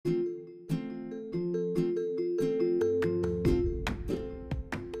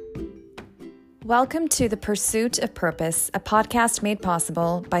Welcome to The Pursuit of Purpose, a podcast made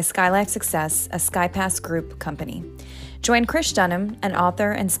possible by Skylife Success, a SkyPass Group company. Join Krish Dunham, an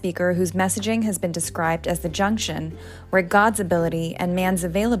author and speaker whose messaging has been described as the junction where God's ability and man's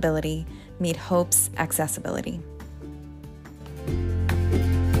availability meet hope's accessibility.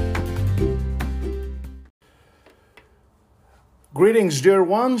 Greetings, dear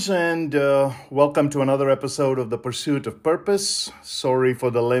ones, and welcome to another episode of The Pursuit of Purpose. Sorry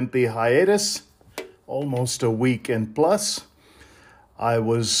for the lengthy hiatus, almost a week and plus. I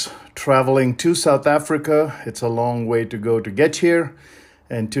was traveling to South Africa. It's a long way to go to get here,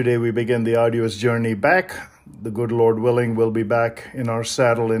 and today we begin the arduous journey back. The good Lord willing, we'll be back in our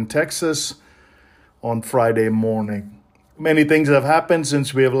saddle in Texas on Friday morning. Many things have happened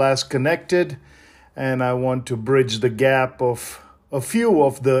since we have last connected, and I want to bridge the gap of a few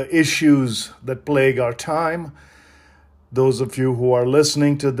of the issues that plague our time. Those of you who are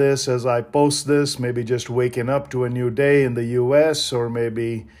listening to this as I post this, maybe just waking up to a new day in the US, or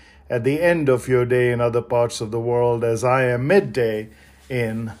maybe at the end of your day in other parts of the world as I am midday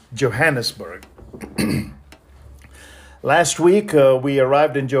in Johannesburg. Last week, we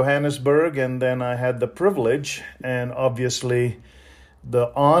arrived in Johannesburg, and then I had the privilege and obviously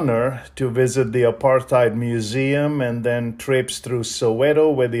the honor to visit the Apartheid Museum and then traipse through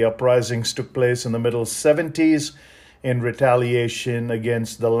Soweto, where the uprisings took place in the middle 70s in retaliation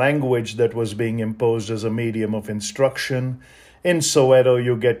against the language that was being imposed as a medium of instruction. In Soweto,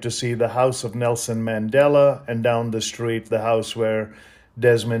 you get to see the house of Nelson Mandela, and down the street, the house where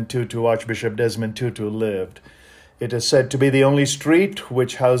Archbishop Desmond Tutu lived. It is said to be the only street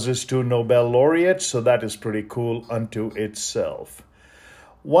which houses two Nobel laureates, so that is pretty cool unto itself.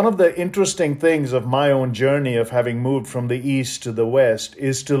 One of the interesting things of my own journey of having moved from the East to the West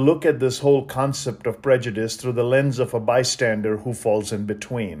is to look at this whole concept of prejudice through the lens of a bystander who falls in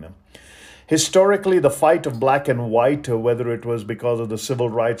between. Historically, the fight of black and white, whether it was because of the civil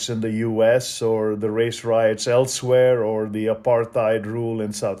rights in the US or the race riots elsewhere or the apartheid rule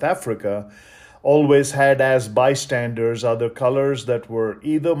in South Africa, always had as bystanders other colors that were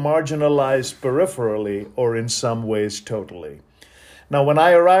either marginalized peripherally or in some ways totally. Now, when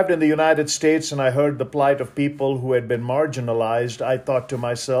I arrived in the United States and I heard the plight of people who had been marginalized, I thought to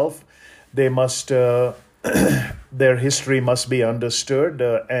myself, their history must be understood,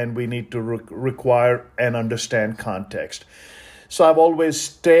 and we need to require and understand context. So I've always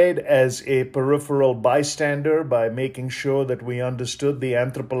stayed as a peripheral bystander by making sure that we understood the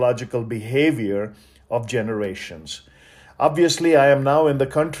anthropological behavior of generations. Obviously, I am now in the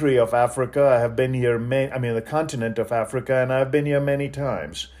country of Africa. I have been here, the continent of Africa, and I've been here many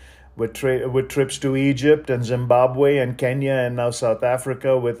times with trips to Egypt and Zimbabwe and Kenya and now South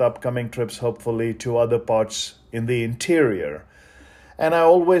Africa, with upcoming trips, hopefully, to other parts in the interior. And I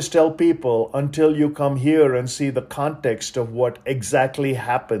always tell people, until you come here and see the context of what exactly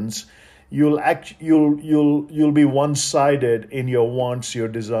happens, you'll be one-sided in your wants, your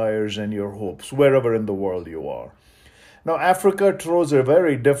desires, and your hopes, wherever in the world you are. Now, Africa throws a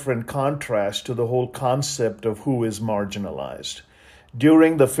very different contrast to the whole concept of who is marginalized.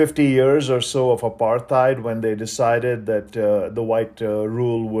 During the 50 years or so of apartheid, when they decided that the white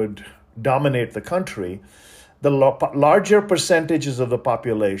rule would dominate the country, the larger percentages of the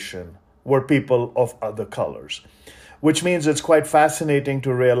population were people of other colors, which means it's quite fascinating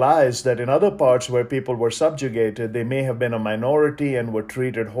to realize that in other parts where people were subjugated, they may have been a minority and were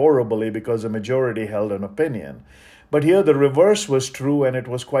treated horribly because the majority held an opinion. But here the reverse was true, and it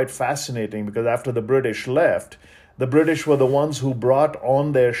was quite fascinating because after the British left, the British were the ones who brought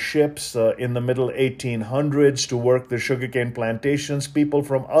on their ships in the middle 1800s to work the sugarcane plantations, people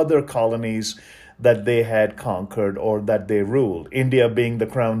from other colonies that they had conquered or that they ruled, India being the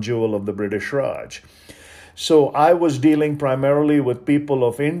crown jewel of the British Raj. So I was dealing primarily with people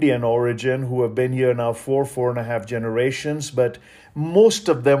of Indian origin who have been here now four and a half generations, but most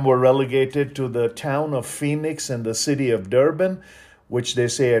of them were relegated to the town of Phoenix and the city of Durban, which they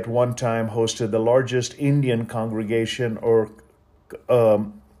say at one time hosted the largest Indian congregation or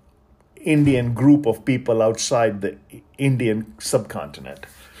Indian group of people outside the Indian subcontinent.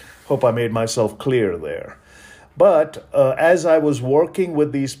 Hope I made myself clear there. But as I was working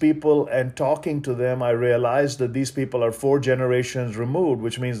with these people and talking to them, I realized that these people are 4 generations removed,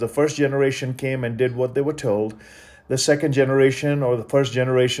 which means the first generation came and did what they were told. The second generation or the first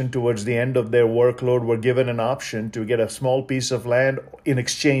generation towards the end of their workload were given an option to get a small piece of land in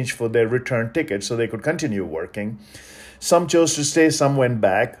exchange for their return ticket so they could continue working. Some chose to stay, some went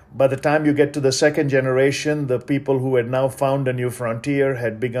back. By the time you get to the second generation, the people who had now found a new frontier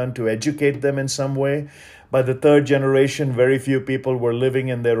had begun to educate them in some way. By the third generation, very few people were living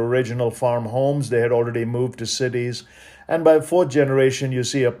in their original farm homes. They had already moved to cities. And by fourth generation, you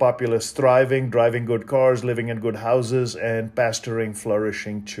see a populace thriving, driving good cars, living in good houses, and pastoring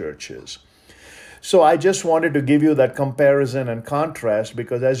flourishing churches. So I just wanted to give you that comparison and contrast,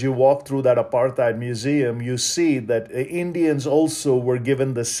 because as you walk through that apartheid museum, you see that Indians also were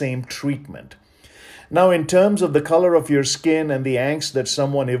given the same treatment. Now, in terms of the color of your skin and the angst that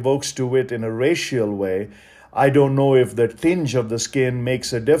someone evokes to it in a racial way, I don't know if the tinge of the skin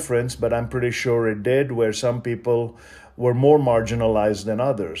makes a difference, but I'm pretty sure it did, where some people were more marginalized than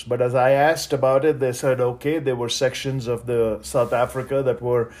others. But as I asked about it, they said, okay, there were sections of the South Africa that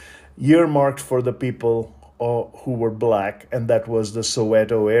were earmarked for the people who were black, and that was the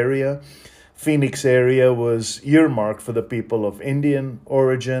Soweto area. Phoenix area was earmarked for the people of Indian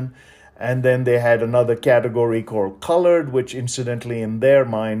origin. And then they had another category called colored, which incidentally in their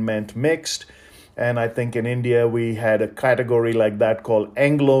mind meant mixed. And I think in India, we had a category like that called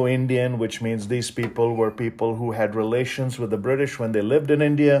Anglo-Indian, which means these people were people who had relations with the British when they lived in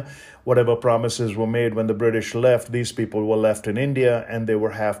India. Whatever promises were made when the British left, these people were left in India, and they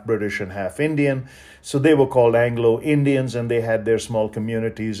were half British and half Indian. So they were called Anglo-Indians, and they had their small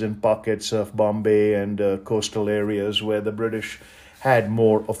communities in pockets of Bombay and coastal areas where the British had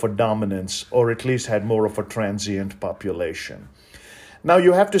more of a dominance, or at least had more of a transient population. Now,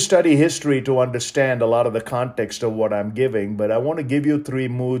 you have to study history to understand a lot of the context of what I'm giving, but I want to give you 3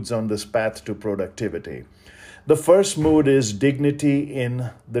 moods on this path to productivity. The first mood is dignity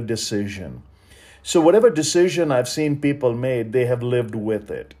in the decision. So whatever decision I've seen people made, they have lived with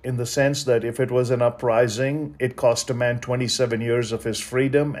it, in the sense that if it was an uprising, it cost a man 27 years of his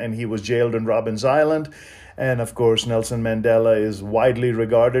freedom, and he was jailed in Robbins Island. And of course, Nelson Mandela is widely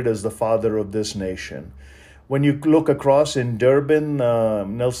regarded as the father of this nation. When you look across in Durban,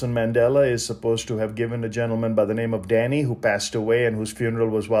 Nelson Mandela is supposed to have given a gentleman by the name of Danny, who passed away and whose funeral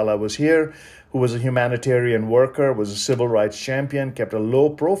was while I was here, who was a humanitarian worker, was a civil rights champion, kept a low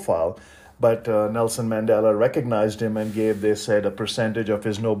profile. But Nelson Mandela recognized him and gave, they said, a percentage of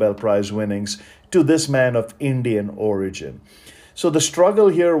his Nobel Prize winnings to this man of Indian origin. So the struggle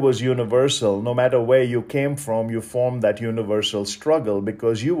here was universal. No matter where you came from, you formed that universal struggle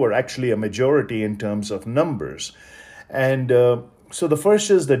because you were actually a majority in terms of numbers. And so the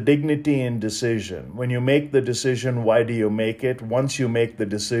first is the dignity in decision. When you make the decision, why do you make it? Once you make the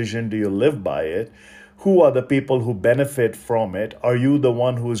decision, do you live by it? Who are the people who benefit from it? Are you the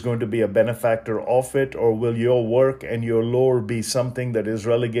one who is going to be a benefactor of it, or will your work and your lore be something that is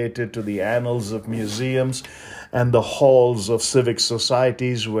relegated to the annals of museums and the halls of civic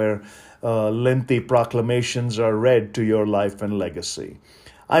societies where lengthy proclamations are read to your life and legacy?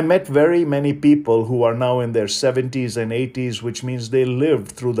 I met very many people who are now in their 70s and 80s, which means they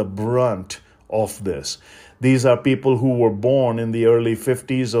lived through the brunt of this. These are people who were born in the early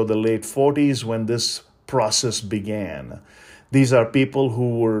 50s or the late 40s when this process began. These are people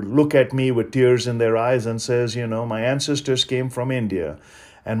who will look at me with tears in their eyes and says, you know, my ancestors came from India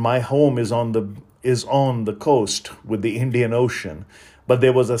and my home is on the coast with the Indian Ocean. But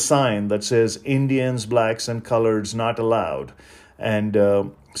there was a sign that says Indians, blacks, and coloreds not allowed. And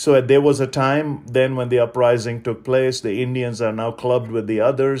so there was a time then when the uprising took place. The Indians are now clubbed with the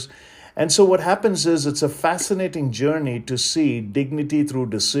others. And so what happens is it's a fascinating journey to see dignity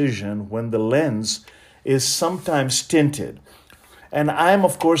through decision when the lens is sometimes tinted. And I'm,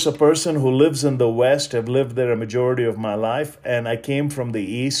 of course, a person who lives in the West. I've lived there a majority of my life. And I came from the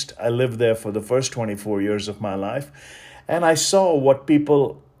East. I lived there for the first 24 years of my life. And I saw what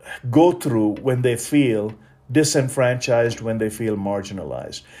people go through when they feel disenfranchised, when they feel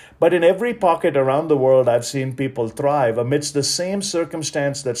marginalized. But in every pocket around the world, I've seen people thrive amidst the same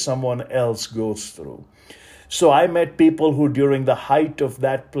circumstance that someone else goes through. So I met people who during the height of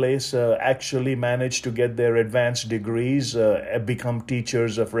that place actually managed to get their advanced degrees, become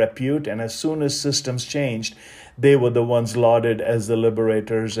teachers of repute. And as soon as systems changed, they were the ones lauded as the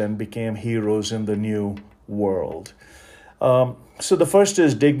liberators and became heroes in the new world. So the first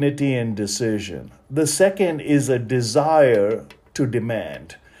is dignity and decision. The second is a desire to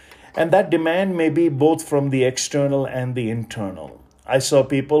demand. And that demand may be both from the external and the internal. I saw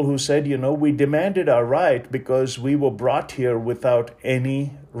people who said, you know, we demanded our right because we were brought here without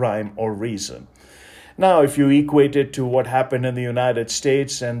any rhyme or reason. Now, if you equate it to what happened in the United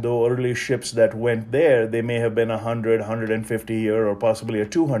States and the early ships that went there, they may have been 100, 150-year or possibly a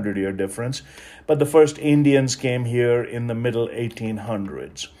 200-year difference. But the first Indians came here in the middle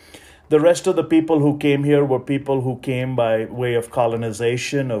 1800s. The rest of the people who came here were people who came by way of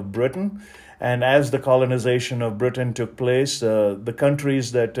colonization of Britain. And as the colonization of Britain took place, the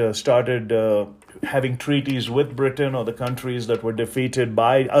countries that started having treaties with Britain, or the countries that were defeated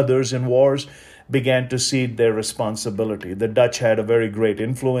by others in wars, began to cede their responsibility. The Dutch had a very great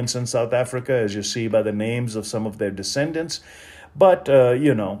influence in South Africa, as you see by the names of some of their descendants. But,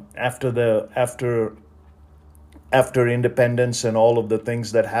 after independence and all of the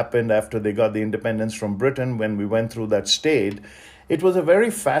things that happened after they got the independence from Britain, when we went through that state, it was a very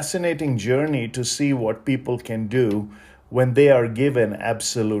fascinating journey to see what people can do when they are given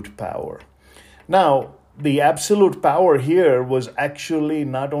absolute power. Now, the absolute power here was actually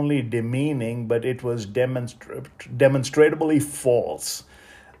not only demeaning, but it was demonstrably false.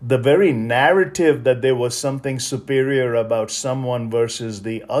 The very narrative that there was something superior about someone versus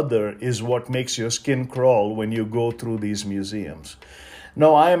the other is what makes your skin crawl when you go through these museums.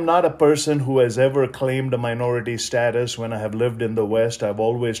 No, I am not a person who has ever claimed a minority status. When I have lived in the West, I've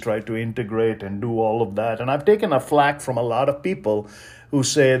always tried to integrate and do all of that. And I've taken a flack from a lot of people who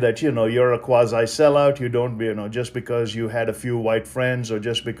say that, you're a quasi-sellout. You don't, just because you had a few white friends, or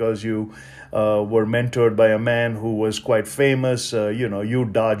just because you were mentored by a man who was quite famous, you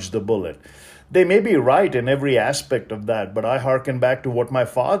dodged the bullet. They may be right in every aspect of that, but I hearken back to what my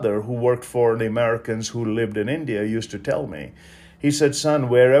father, who worked for the Americans who lived in India, used to tell me. He said, son,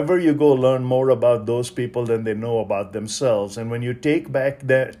 wherever you go, learn more about those people than they know about themselves. And when you take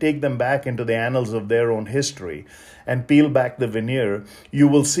them back into the annals of their own history and peel back the veneer, you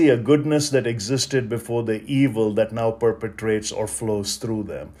will see a goodness that existed before the evil that now perpetrates or flows through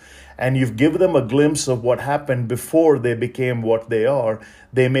them. And you give them a glimpse of what happened before they became what they are,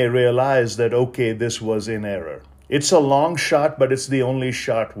 they may realize that, okay, this was in error. It's a long shot, but it's the only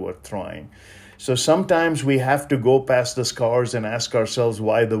shot worth trying. So sometimes we have to go past the scars and ask ourselves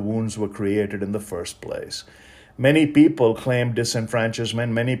why the wounds were created in the first place. Many people claim disenfranchisement,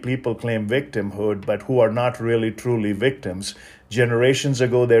 many people claim victimhood, but who are not really truly victims. Generations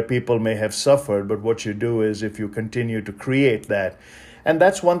ago, their people may have suffered, but what you do is if you continue to create that. And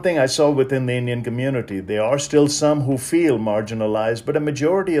that's one thing I saw within the Indian community. There are still some who feel marginalized, but a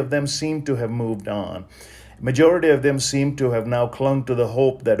majority of them seem to have moved on. Majority of them seem to have now clung to the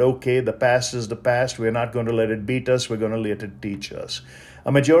hope that, okay, the past is the past. We're not going to let it beat us. We're going to let it teach us.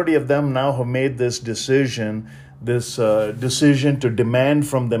 A majority of them now have made this decision to demand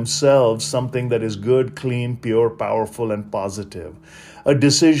from themselves something that is good, clean, pure, powerful, and positive. A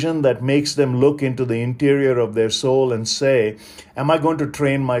decision that makes them look into the interior of their soul and say, am I going to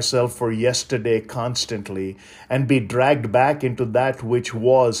train myself for yesterday constantly and be dragged back into that which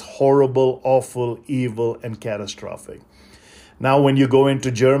was horrible, awful, evil, and catastrophic? Now, when you go into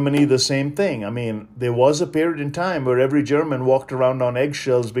Germany, the same thing. I mean, there was a period in time where every German walked around on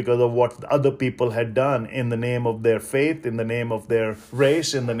eggshells because of what other people had done in the name of their faith, in the name of their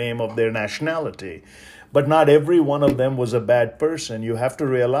race, in the name of their nationality. But not every one of them was a bad person. You have to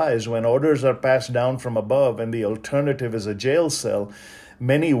realize when orders are passed down from above and the alternative is a jail cell,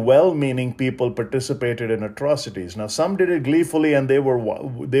 many well-meaning people participated in atrocities. Now, some did it gleefully, and they were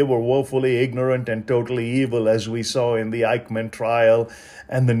woefully ignorant and totally evil, as we saw in the Eichmann trial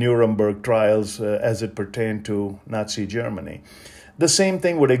and the Nuremberg trials as it pertained to Nazi Germany. The same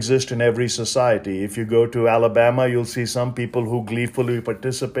thing would exist in every society. If you go to Alabama, you'll see some people who gleefully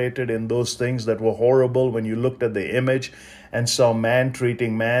participated in those things that were horrible when you looked at the image and saw man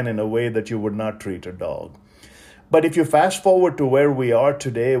treating man in a way that you would not treat a dog. But if you fast forward to where we are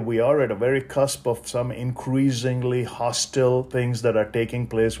today, we are at a very cusp of some increasingly hostile things that are taking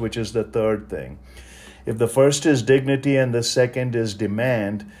place, which is the third thing. If the first is dignity and the second is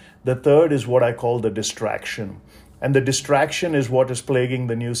demand, the third is what I call the distraction. And the distraction is what is plaguing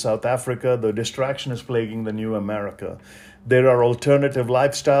the new South Africa. The distraction is plaguing the new America. There are alternative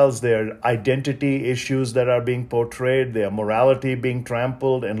lifestyles. There are identity issues that are being portrayed. There are morality being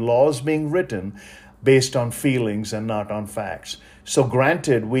trampled and laws being written based on feelings and not on facts. So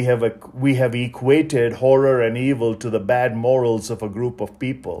granted, we have equated horror and evil to the bad morals of a group of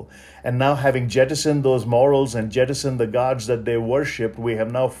people. And now having jettisoned those morals and jettisoned the gods that they worshipped, we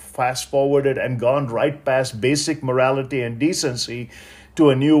have now fast forwarded and gone right past basic morality and decency to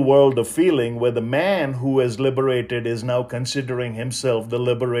a new world of feeling where the man who is liberated is now considering himself the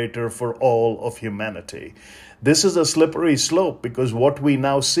liberator for all of humanity. This is a slippery slope because what we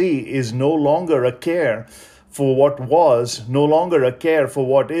now see is no longer a care for what was, no longer a care for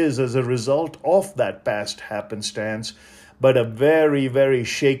what is as a result of that past happenstance, but a very, very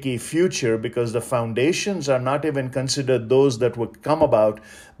shaky future because the foundations are not even considered those that would come about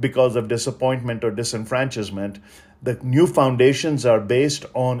because of disappointment or disenfranchisement. The new foundations are based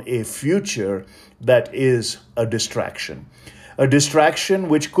on a future that is a distraction. A distraction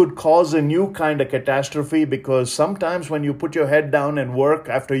which could cause a new kind of catastrophe, because sometimes when you put your head down and work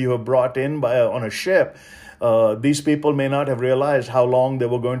after you are brought in on a ship, these people may not have realized how long they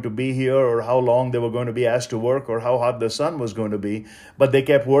were going to be here or how long they were going to be asked to work or how hot the sun was going to be. But they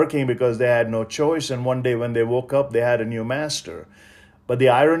kept working because they had no choice. And one day when they woke up, they had a new master. But the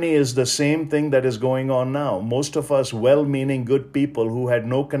irony is the same thing that is going on now. Most of us well-meaning good people who had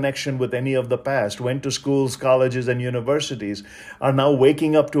no connection with any of the past, went to schools, colleges, and universities, are now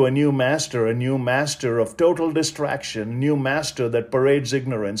waking up to a new master of total distraction, a new master that parades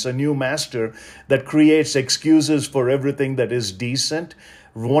ignorance, a new master that creates excuses for everything that is decent,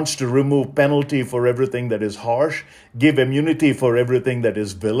 wants to remove penalty for everything that is harsh, give immunity for everything that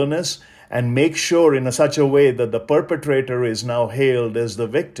is villainous, and make sure in such a way that the perpetrator is now hailed as the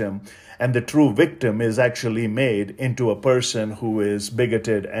victim, and the true victim is actually made into a person who is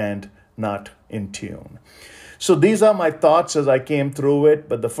bigoted and not in tune. So these are my thoughts as I came through it.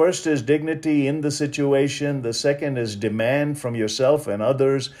 But the first is dignity in the situation. The second is demand from yourself and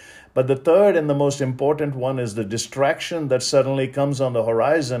others. But the third and the most important one is the distraction that suddenly comes on the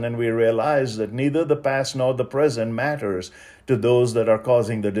horizon, and we realize that neither the past nor the present matters to those that are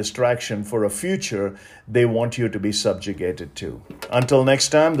causing the distraction for a future they want you to be subjugated to. Until next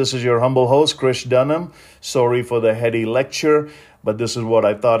time, this is your humble host, Krish Dunham. Sorry for the heady lecture, but this is what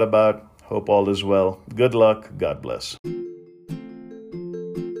I thought about. Hope all is well. Good luck. God bless.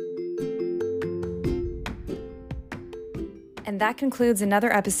 And that concludes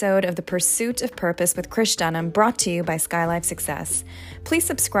another episode of The Pursuit of Purpose with Krish Dunham, brought to you by SkyLife Success. Please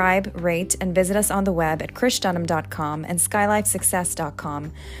subscribe, rate, and visit us on the web at krishdunham.com and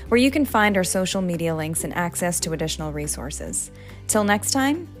skylifesuccess.com, where you can find our social media links and access to additional resources. Till next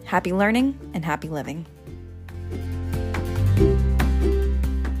time, happy learning and happy living.